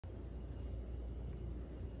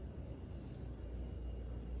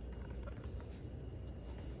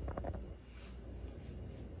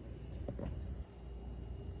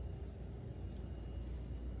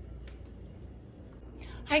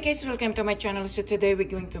Hi guys, welcome to my channel. So today we're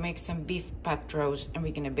going to make some beef pot roast and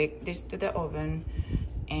we're gonna bake this to the oven.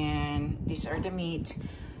 And these are the meat.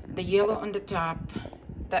 The yellow on the top,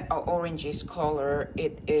 that orangish color,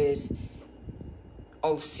 it is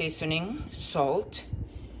all seasoning, salt,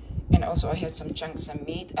 and also I have some chunks of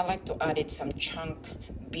meat. I like to add it some chunk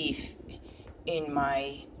beef in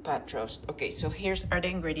my pot roast. Okay, so here's are the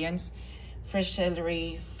ingredients: fresh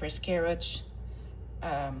celery, fresh carrots,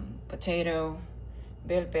 potato,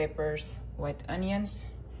 bell peppers, white onions,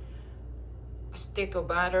 a stick of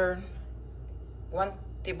butter, 1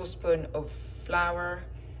 tablespoon of flour,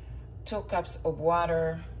 2 cups of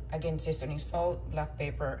water, again seasoning salt, black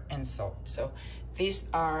pepper, and salt. So these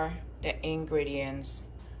are the ingredients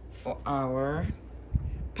for our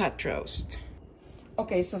pot roast.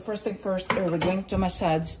 Okay, so first thing first, we're going to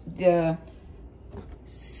massage the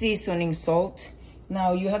seasoning salt.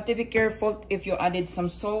 Now you have to be careful if you added some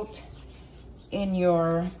salt in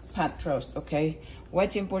your pot roast. Okay,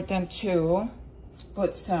 what's important to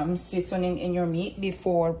put some seasoning in your meat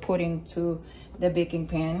before putting to the baking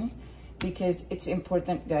pan, because it's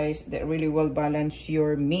important, guys, that really well balance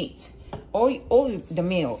your meat or the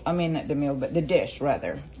meal. I mean, not the meal, but the dish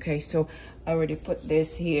rather. Okay, so I already put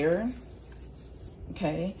this here.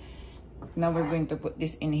 Okay, now we're going to put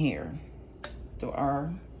this in here to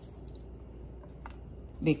our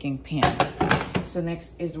baking pan. So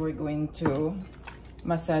next is we're going to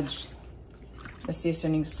massage the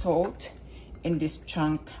seasoning salt in this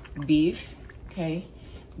chunk beef. Okay,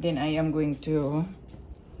 then I am going to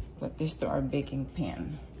put this to our baking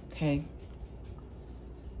pan. Okay,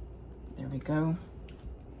 there we go.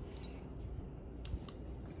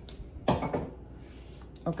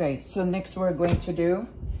 Okay, so next we're going to do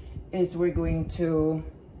is we're going to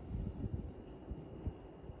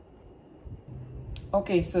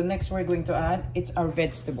add, it's our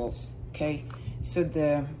vegetables. Okay, so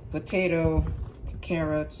the potato, the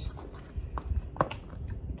carrots,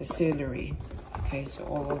 the celery. Okay, so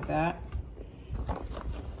all of that.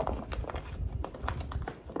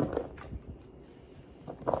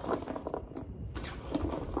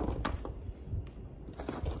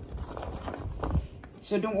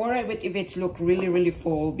 So don't worry with if it's look really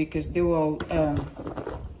full, because they will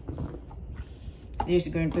this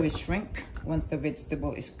is going to shrink once the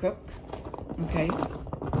vegetable is cooked. Okay.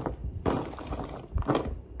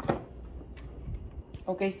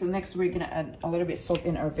 Okay, so next we're gonna add a little bit salt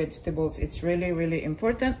in our vegetables. It's really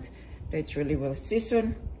important that it's really well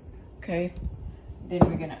seasoned. Okay, then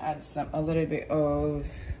we're gonna add a little bit of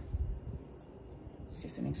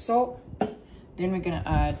seasoning salt. Then we're gonna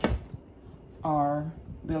add our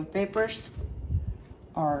bell peppers,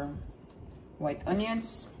 our white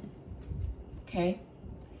onions. Okay,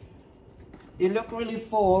 they look really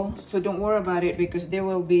full, so don't worry about it, because they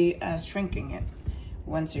will be shrinking it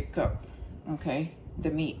once you cook, okay, the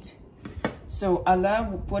meat. So I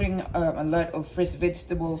love putting a lot of fresh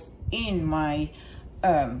vegetables in my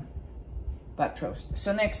pot roast.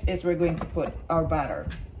 So next is we're going to put our butter.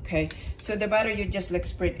 Okay, so the butter you just like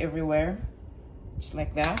spread everywhere, just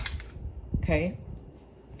like that. Okay,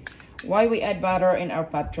 why we add butter in our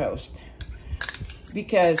pot roast?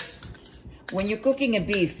 Because when you're cooking a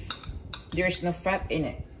beef, there's no fat in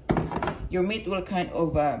it. Your meat will kind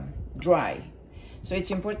of dry. So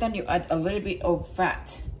it's important you add a little bit of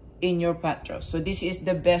fat in your pot roast. So this is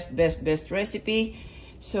the best recipe.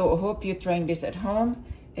 So I hope you're trying this at home.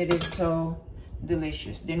 It is so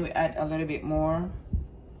delicious. Then we add a little bit more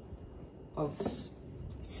of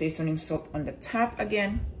seasoning salt on the top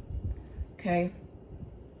again. Okay,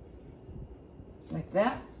 just like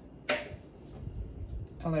that.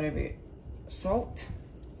 A little bit salt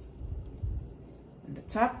on the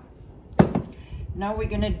top. Now we're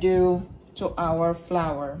gonna do to our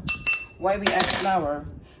flour. Why we add flour?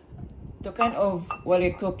 To kind of, while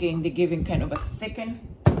you're cooking, they're giving kind of a thicken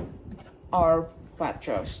our pot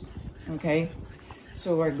roast. Okay,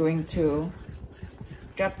 so we're going to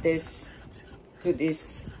drop this to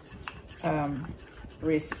this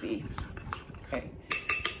recipe. Okay,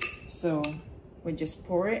 so we just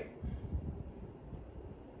pour it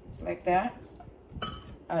just like that.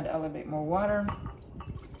 Add a little bit more water.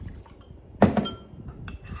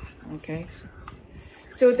 Okay,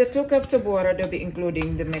 so the 2 cups of water, they'll be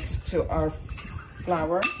including the mix to our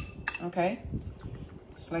flour. Okay,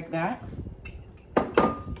 just like that.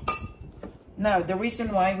 Now the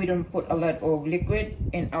reason why we don't put a lot of liquid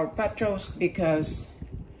in our pot roast, because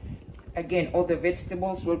again, all the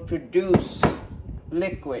vegetables will produce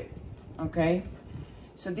liquid. Okay,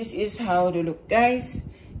 so this is how they look, guys.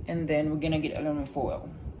 And then we're gonna get aluminum foil.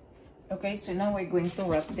 Okay, so now we're going to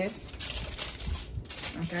wrap this.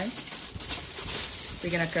 Okay, we're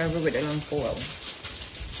gonna cover with aluminum foil.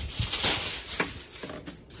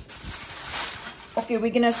 Okay,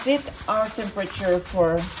 we're gonna set our temperature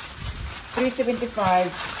for 375,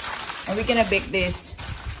 and we're gonna bake this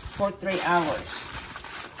for 3 hours.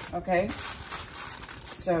 Okay,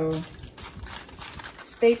 so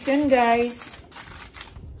stay tuned, guys.